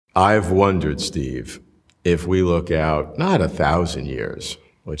I've wondered, Steve, if we look out, not 1,000 years,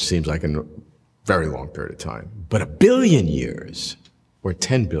 which seems like a very long period of time, but 1 billion years or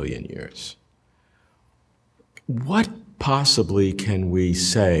 10 billion years, what possibly can we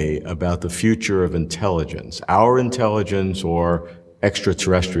say about the future of intelligence, our intelligence or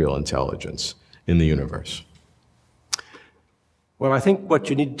extraterrestrial intelligence in the universe? Well, I think what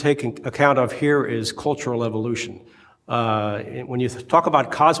you need to take account of here is cultural evolution. When you talk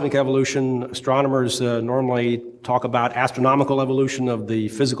about cosmic evolution, astronomers normally talk about astronomical evolution of the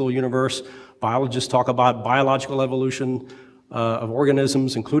physical universe. Biologists talk about biological evolution of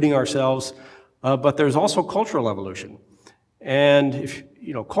organisms, including ourselves. But there's also cultural evolution. And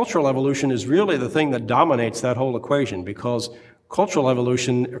cultural evolution is really the thing that dominates that whole equation, because cultural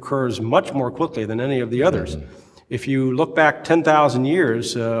evolution occurs much more quickly than any of the others. If you look back 10,000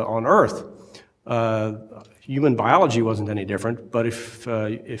 years on Earth, human biology wasn't any different, but if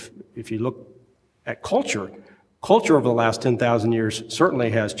you look at culture over the last 10,000 years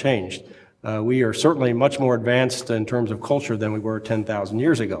certainly has changed. We are certainly much more advanced in terms of culture than we were 10,000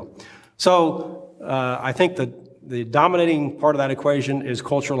 years ago. So I think that the dominating part of that equation is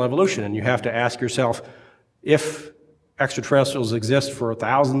cultural evolution, and you have to ask yourself, if extraterrestrials exist for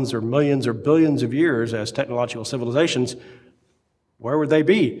thousands or millions or billions of years as technological civilizations, where would they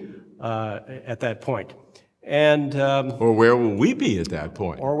be at that point? And or where will we be at that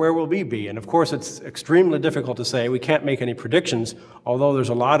point? Or where will we be? And of course, it's extremely difficult to say. We can't make any predictions, although there's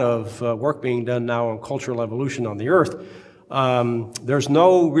a lot of work being done now on cultural evolution on the Earth. There's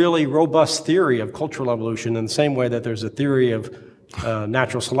no really robust theory of cultural evolution in the same way that there's a theory of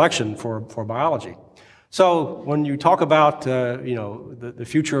natural selection for biology. So when you talk about the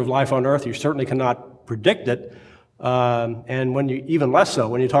future of life on Earth, you certainly cannot predict it. And when you, even less so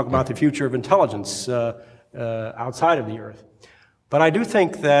when you talk about the future of intelligence outside of the Earth. But I do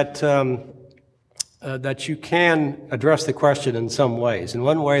think that that you can address the question in some ways. And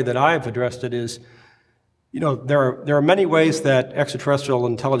one way that I've addressed it is, there are many ways that extraterrestrial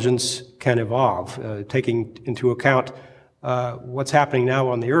intelligence can evolve, taking into account what's happening now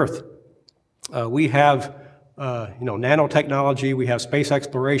on the Earth. We have nanotechnology, we have space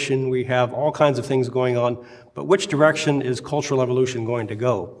exploration, we have all kinds of things going on, but which direction is cultural evolution going to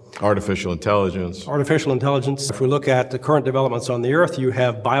go? Artificial intelligence. Artificial intelligence. If we look at the current developments on the Earth, you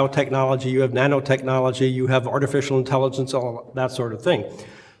have biotechnology, you have nanotechnology, you have artificial intelligence, all that sort of thing.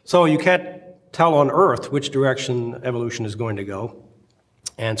 So you can't tell on Earth which direction evolution is going to go,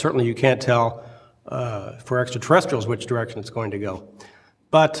 and certainly you can't tell for extraterrestrials which direction it's going to go.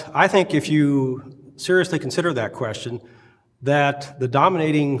 But I think if you seriously consider that question, that the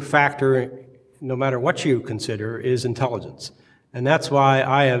dominating factor, no matter what you consider, is intelligence. And that's why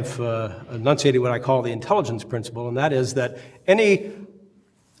I have enunciated what I call the intelligence principle, and that is that any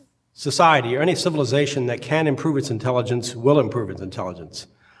society or any civilization that can improve its intelligence will improve its intelligence.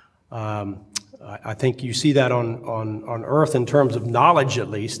 I think you see that on Earth in terms of knowledge, at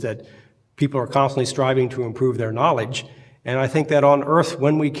least, that people are constantly striving to improve their knowledge. And I think that on Earth,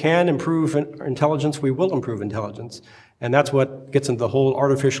 when we can improve intelligence, we will improve intelligence. And that's what gets into the whole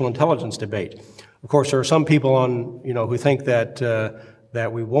artificial intelligence debate. Of course, there are some people who think that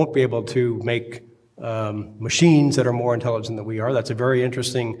that we won't be able to make machines that are more intelligent than we are. That's a very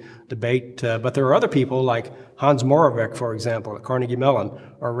interesting debate. But there are other people like Hans Moravec, for example, at Carnegie Mellon,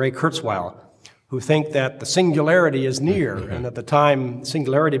 or Ray Kurzweil, who think that the singularity is near, and that the time,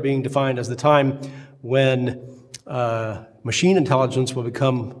 singularity being defined as the time when machine intelligence will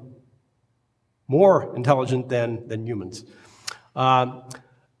become more intelligent than humans.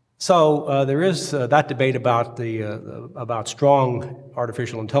 So there is that debate about strong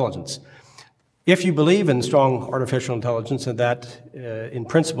artificial intelligence. If you believe in strong artificial intelligence and that in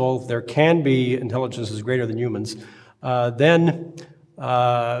principle there can be intelligences greater than humans, then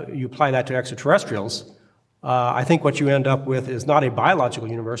you apply that to extraterrestrials. I think what you end up with is not a biological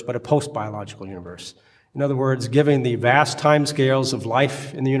universe, but a post-biological universe. In other words, given the vast timescales of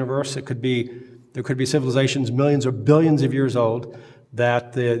life in the universe, there could be civilizations millions or billions of years old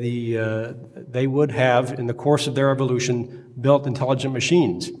that they would have, in the course of their evolution, built intelligent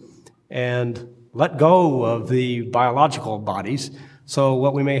machines and let go of the biological bodies. So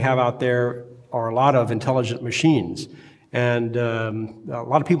what we may have out there are a lot of intelligent machines. And a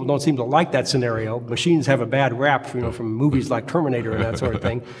lot of people don't seem to like that scenario. Machines have a bad rap, from movies like Terminator and that sort of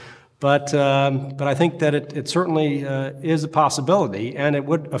thing. But I think that it certainly is a possibility, and it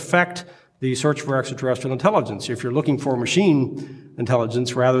would affect the search for extraterrestrial intelligence. If you're looking for machine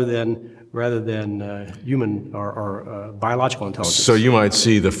intelligence rather than human or biological intelligence. So you might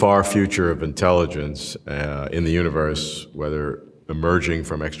see the far future of intelligence in the universe, whether emerging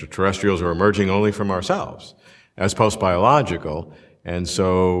from extraterrestrials or emerging only from ourselves as post-biological. And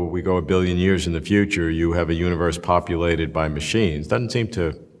so we go a billion years in the future, you have a universe populated by machines. Doesn't seem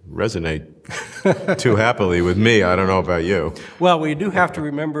to resonate too happily with me. I don't know about you. Well, we do have to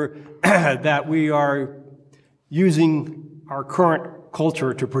remember that we are using our current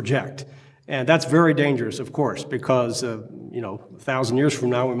culture to project. And that's very dangerous, of course, because, 1,000 years from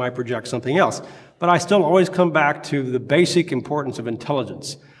now, we might project something else. But I still always come back to the basic importance of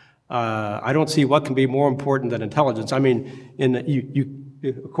intelligence. I don't see what can be more important than intelligence. I mean,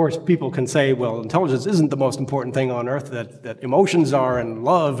 of course, people can say, well, intelligence isn't the most important thing on Earth, that emotions are and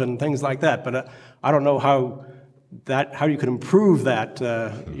love and things like that. But I don't know how you can improve that,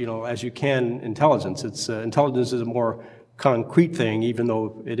 as you can intelligence. Intelligence is a more concrete thing, even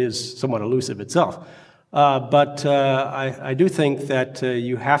though it is somewhat elusive itself. But I do think that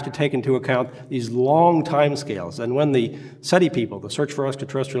you have to take into account these long time scales. And when the SETI people, the Search for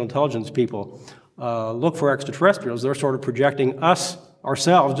Extraterrestrial Intelligence people, look for extraterrestrials, they're sort of projecting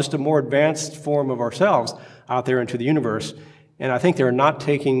ourselves, just a more advanced form of ourselves, out there into the universe. And I think they're not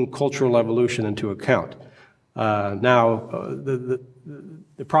taking cultural evolution into account.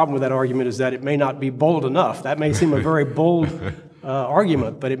 The problem with that argument is that it may not be bold enough. That may seem a very bold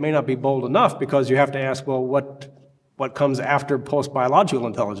argument, but it may not be bold enough because you have to ask, well, what comes after post-biological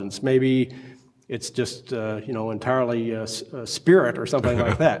intelligence? Maybe it's just, entirely spirit or something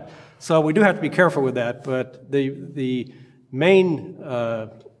like that. So we do have to be careful with that, but the main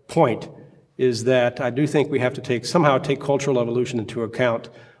point is that I do think we have to somehow take cultural evolution into account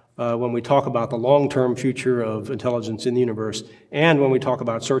when we talk about the long-term future of intelligence in the universe and when we talk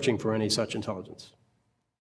about searching for any such intelligence.